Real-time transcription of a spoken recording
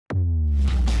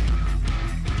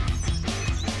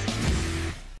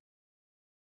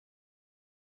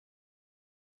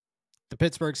The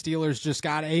Pittsburgh Steelers just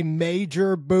got a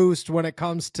major boost when it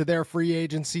comes to their free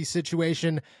agency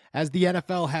situation, as the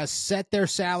NFL has set their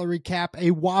salary cap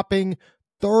a whopping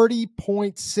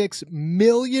 $30.6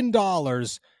 million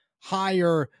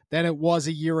higher than it was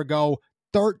a year ago,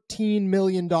 $13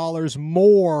 million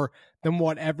more than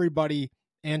what everybody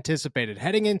anticipated.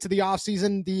 Heading into the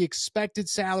offseason, the expected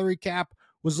salary cap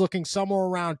was looking somewhere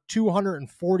around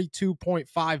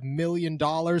 $242.5 million.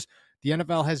 The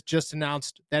NFL has just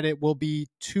announced that it will be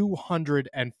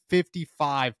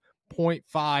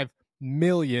 $255.5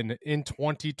 million in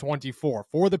 2024.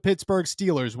 For the Pittsburgh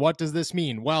Steelers, what does this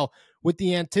mean? Well, with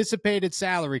the anticipated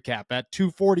salary cap at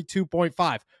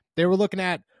 $242.5, they were looking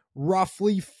at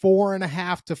roughly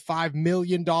 $4.5 to $5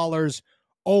 million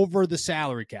over the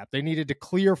salary cap. They needed to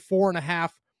clear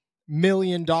 $4.5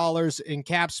 million in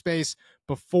cap space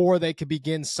before they could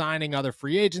begin signing other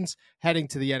free agents, heading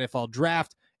to the NFL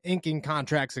draft, inking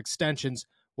contracts, extensions,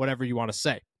 whatever you want to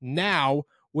say. Now,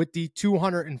 with the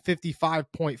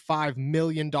 $255.5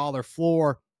 million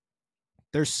floor,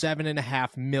 there's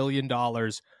 $7.5 million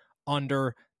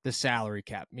under the salary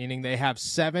cap, meaning they have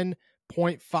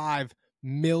 $7.5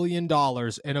 million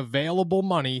in available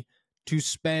money to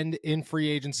spend in free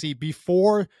agency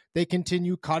before they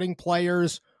continue cutting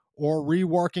players or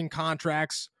reworking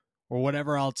contracts or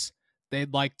whatever else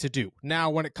they'd like to do. Now,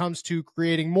 when it comes to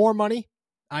creating more money,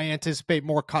 I anticipate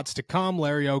more cuts to come.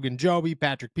 Larry Ogunjobi,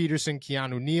 Patrick Peterson,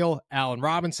 Keanu Neal, Allen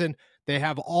Robinson, they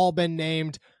have all been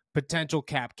named potential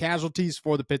cap casualties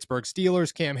for the Pittsburgh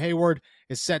Steelers. Cam Hayward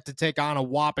is set to take on a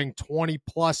whopping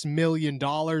 $20+ million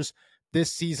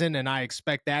this season, and I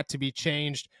expect that to be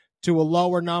changed to a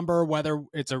lower number, whether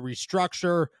it's a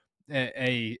restructure,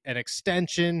 an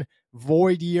extension,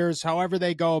 void years, however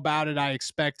they go about it. I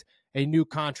expect a new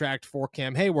contract for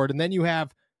Cam Hayward. And then you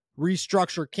have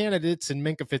restructure candidates in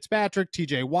Minkah Fitzpatrick,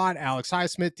 TJ Watt, Alex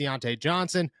Highsmith, Deontay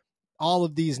Johnson, all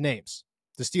of these names.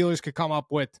 The Steelers could come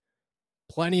up with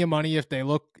plenty of money if they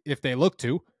look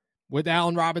to. With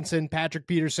Allen Robinson, Patrick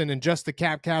Peterson, and just the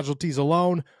cap casualties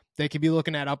alone, they could be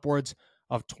looking at upwards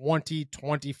of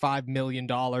 $20-25 million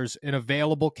in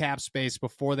available cap space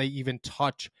before they even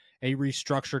touch a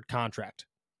restructured contract.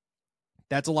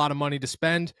 That's a lot of money to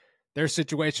spend. Their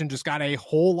situation just got a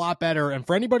whole lot better. And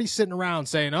for anybody sitting around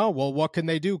saying, oh, well, what can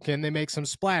they do? Can they make some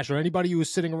splash? Or anybody who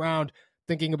is sitting around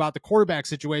thinking about the quarterback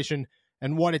situation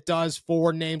and what it does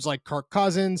for names like Kirk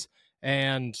Cousins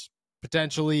and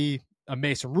potentially a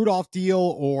Mason Rudolph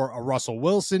deal or a Russell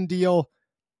Wilson deal,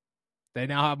 they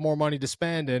now have more money to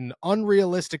spend, and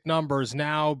unrealistic numbers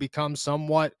now become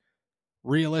somewhat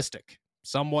realistic,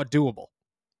 somewhat doable.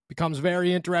 Becomes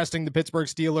very interesting. The Pittsburgh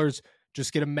Steelers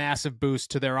just get a massive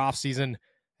boost to their offseason,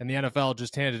 and the NFL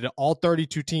just handed all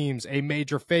 32 teams a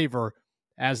major favor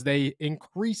as they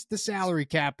increased the salary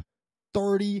cap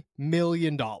 $30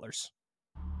 million.